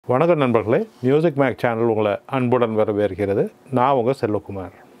வணக்கம் நண்பர்களே, music make channel உங்களை அன்புடன் வரவேற்கிறது. நான் உங்கள்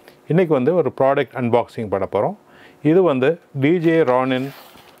செல்வகுமார். இன்றைக்கி ஒரு ப்ராடக்ட் அன்பாக்சிங் பண்ண போகிறோம். இது DJI Ronin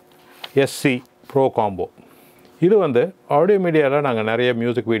SC Pro combo. இது ஆடியோ மீடியாவில் நாங்கள் நிறைய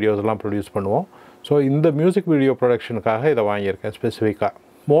மியூசிக் வீடியோஸ்லாம் ப்ரொடியூஸ் பண்ணுவோம். ஸோ இந்த மியூசிக் வீடியோ ப்ரொடக்ஷனுக்காக இதை வாங்கியிருக்கேன். ஸ்பெசிஃபிக்காக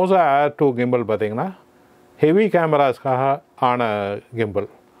மோசா Air 2 கிம்பல் பார்த்திங்கன்னா ஹெவி கேமராஸ்க்காக ஆன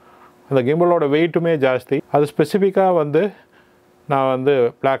கிம்பல். அந்த கிம்பலோட வெயிட்டுமே ஜாஸ்தி. அது ஸ்பெசிஃபிக்காக நான்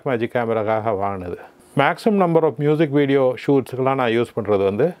பிளாக் மேஜிக் கேமராக்காக வாங்கினது. Maximum number of music video ஷூட்ஸுக்கெலாம் நான் யூஸ்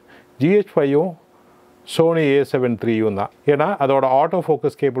பண்ணுறது GH5யும் சோனி A7 IIIயும் தான். ஏன்னா அதோட ஆட்டோ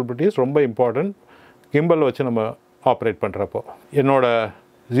ஃபோக்கஸ் கேப்பபிலிட்டிஸ் ரொம்ப இம்பார்ட்டன்ட் கிம்பல் வச்சு நம்ம ஆப்ரேட் பண்ணுறப்போ. என்னோடய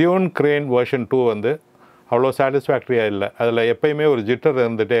ஜியோன் கிரேன் வெர்ஷன் 2 அவ்வளோ சாட்டிஸ்ஃபேக்டரியாக இல்லை. அதில் எப்போயுமே ஒரு ஜிட்டர்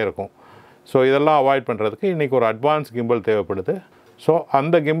இருந்துகிட்டே இருக்கும். ஸோ இதெல்லாம் அவாய்ட் பண்ணுறதுக்கு இன்றைக்கி ஒரு அட்வான்ஸ் கிம்பல் தேவைப்படுது. ஸோ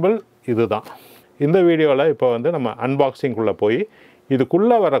அந்த கிம்பல் இது தான். இந்த வீடியோவில் இப்போ நம்ம அன்பாக்சிங்குள்ளே போய்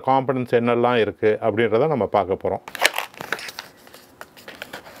இதுக்குள்ளே வர காம்பனன்ட்ஸ் என்னெல்லாம் இருக்குது அப்படின்றத நம்ம பார்க்க போகிறோம்.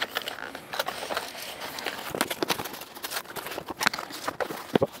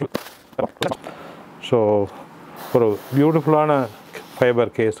 ஸோ ஒரு பியூட்டிஃபுல்லான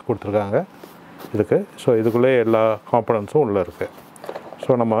ஃபைபர் கேஸ் கொடுத்துருக்காங்க இதுக்கு. ஸோ இதுக்குள்ளே எல்லா காம்பனன்ட்ஸும் உள்ளே இருக்குது.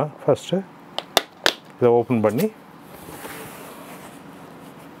 ஸோ நம்ம ஃபஸ்ட்டு இதை ஓப்பன் பண்ணி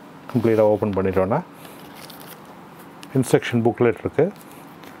கம்ப்ளீட்டாக ஓப்பன் பண்ணிட்டோன்னா இன்ஸ்ட்ரக்ஷன் புக்லெட் இருக்குது.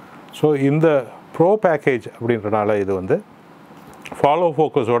 ஸோ இந்த ப்ரோ பேக்கேஜ் அப்படின்றனால இது ஃபாலோ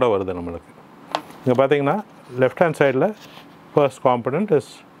ஃபோக்கஸோடு வருது நம்மளுக்கு. இங்கே பார்த்தீங்கன்னா லெஃப்ட் ஹேண்ட் சைடில் first component is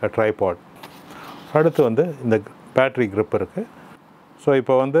a tripod. அடுத்து இந்த பேட்ரி க்ரிப் இருக்குது. ஸோ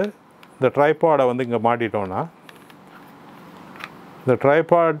இப்போ இந்த ட்ரைபாடை இங்கே மாட்டிட்டோன்னா இந்த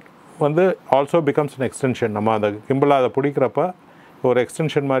tripod also becomes an extension. நம்ம அந்த கிம்பலை அதை பிடிக்கிறப்ப ஒரு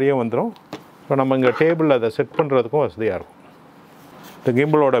எக்ஸ்டென்ஷன் மாதிரியே வந்துடும். ஸோ நம்ம இங்கே டேபிளில் அதை செட் பண்ணுறதுக்கும் வசதியாக இருக்கும். இந்த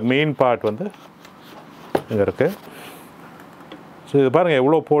கிம்பலோட மெயின் பார்ட் இங்கே இருக்குது. ஸோ இது பாருங்கள்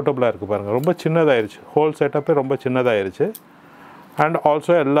எவ்வளோ போர்ட்டபுளாக இருக்குது பாருங்கள். ரொம்ப சின்னதாகிருச்சு. ஹோல் செட்டப்பே ரொம்ப சின்னதாகிருச்சு. அண்ட்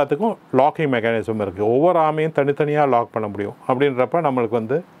ஆல்சோ எல்லாத்துக்கும் லாக்கிங் மெக்கானிசம் இருக்குது. ஒவ்வொரு ஆமையும் தனித்தனியாக லாக் பண்ண முடியும். அப்படின்றப்ப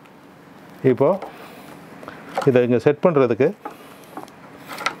நம்மளுக்கு இப்போது இதை இங்கே செட் பண்ணுறதுக்கு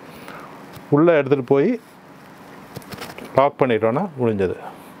உள்ளே எடுத்துகிட்டு போய் லாக் பண்ணிட்டோன்னா முடிஞ்சது.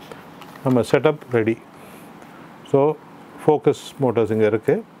 நம்ம setup ready. So focus motors இங்கே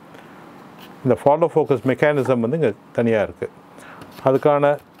இருக்குது. இந்த ஃபாலோ ஃபோக்கஸ் மெக்கானிசம் இங்கே தனியாக இருக்குது.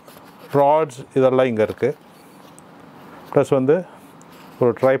 அதுக்கான ராட்ஸ் இதெல்லாம் இங்கே இருக்குது. ப்ளஸ்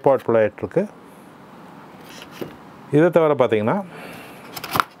ஒரு ட்ரைபாட் பிளேட் இருக்குது. இதை தவிர பார்த்திங்கன்னா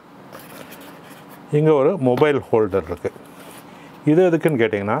இங்கே ஒரு மொபைல் ஹோல்டர் இருக்குது. இது எதுக்குன்னு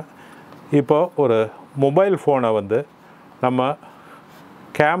கேட்டிங்கன்னா, இப்போ ஒரு மொபைல் ஃபோனை நம்ம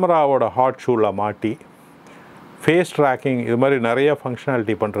கேமராவோட ஹாட் ஷூவில் மாட்டி ஃபேஸ் ட்ராக்கிங் இது மாதிரி நிறைய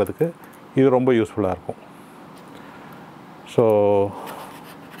ஃபங்க்ஷனாலிட்டி பண்ணுறதுக்கு இது ரொம்ப யூஸ்ஃபுல்லாக இருக்கும். ஸோ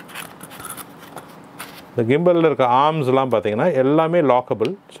இந்த கிம்பலில் இருக்க ஆர்ம்ஸ்லாம் பார்த்திங்கன்னா எல்லாமே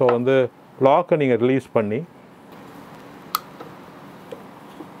லாக்கபிள். ஸோ லாக்கை நீங்கள் ரிலீஸ் பண்ணி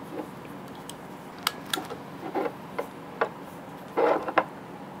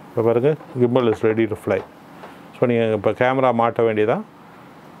இப்போ பாருங்கள், gimbal is ready to fly. So நீங்கள் இப்போ கேமரா மாட்ட வேண்டியதான்.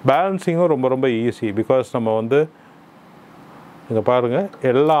 பேலன்சிங்கும் ரொம்ப ரொம்ப ஈஸி. பிகாஸ் நம்ம இங்கே பாருங்கள்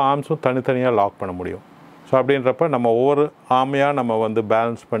எல்லா ஆர்ம்ஸும் தனித்தனியாக லாக் பண்ண முடியும். ஸோ அப்படின்றப்ப நம்ம ஒவ்வொரு ஆமையாக நம்ம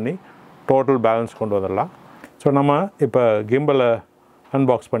பேலன்ஸ் பண்ணி டோட்டல் பேலன்ஸ் கொண்டு வந்துடலாம். ஸோ நம்ம இப்போ கிம்பலை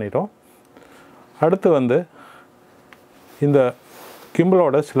அன்பாக்ஸ் பண்ணிட்டோம். அடுத்து இந்த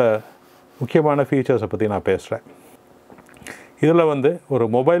கிம்பலோட சில முக்கியமான ஃபீச்சர்ஸை பற்றி நான் பேசுகிறேன். இதில் ஒரு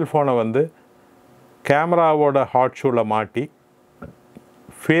மொபைல் ஃபோனை கேமராவோட ஹாட் ஷூவில் மாட்டி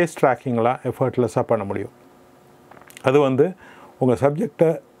ஃபேஸ் ட்ராக்கிங்லாம் எஃபர்ட்லெஸ்ஸாக பண்ண முடியும். அது உங்கள் சப்ஜெக்டை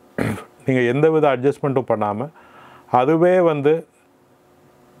நீங்கள் எந்த வித அட்ஜஸ்ட்மெண்ட்டும் பண்ணாமல் அதுவே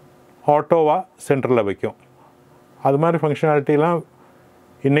ஆட்டோவாக சென்டரில் வைக்கும். அது மாதிரி ஃபங்க்ஷனாலிட்டிலாம்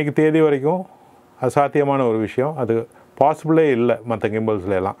இன்றைக்கி தேதி வரைக்கும் அசாத்தியமான ஒரு விஷயம். அது பாசிபிளே இல்லை மற்ற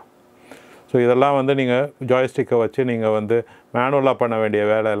கிம்பல்ஸ்லாம். ஸோ இதெல்லாம் நீங்கள் ஜாய்ஸ்டிக்கை வச்சு நீங்கள் மேனுவலாக பண்ண வேண்டிய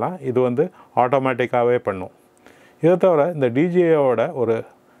வேலையெல்லாம் இது ஆட்டோமேட்டிக்காகவே பண்ணும். இதை தவிர இந்த DJIயோட ஒரு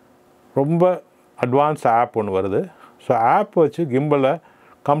ரொம்ப அட்வான்ஸ்ட் ஆப் ஒன்று வருது. ஸோ ஆப் வச்சு கிம்பலை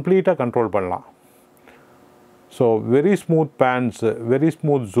கம்ப்ளீட்டாக கண்ட்ரோல் பண்ணலாம். So very smooth pans, very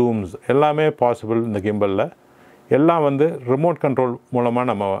smooth zooms எல்லாமே பாசிபிள் இந்த கிம்பலில். எல்லாம் ரிமோட் கண்ட்ரோல் மூலமாக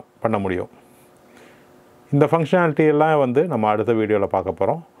நம்ம பண்ண முடியும். இந்த ஃபங்க்ஷனாலிட்டி எல்லாம் நம்ம அடுத்த வீடியோவில் பார்க்க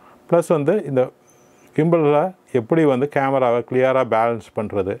போகிறோம். ப்ளஸ் இந்த கிம்பலில் எப்படி கேமராவை கிளியராக பேலன்ஸ்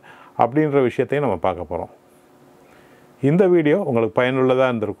பண்ணுறது அப்படின்ற விஷயத்தையும் நம்ம பார்க்க போகிறோம். இந்த வீடியோ உங்களுக்கு பயனுள்ளதாக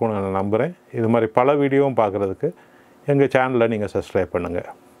இருந்திருக்கும்னு நான் நம்புகிறேன். இது மாதிரி பல வீடியோவும் பார்க்குறதுக்கு எங்கள் சேனலை நீங்கள் சப்ஸ்கிரைப் பண்ணுங்கள்.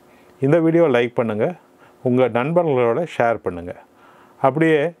 இந்த வீடியோ லைக் பண்ணுங்கள், உங்கள் நண்பர்களோட ஷேர் பண்ணுங்கள்.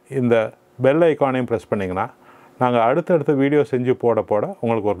 அப்படியே இந்த பெல் ஐக்கானையும் ப்ரெஸ் பண்ணிங்கன்னா நாங்கள் அடுத்தடுத்த வீடியோ செஞ்சு போட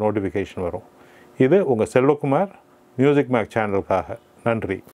உங்களுக்கு ஒரு நோட்டிஃபிகேஷன் வரும். இது உங்கள் செல்வகுமார் மியூசிக் மேக் சேனலுக்காக. நன்றி.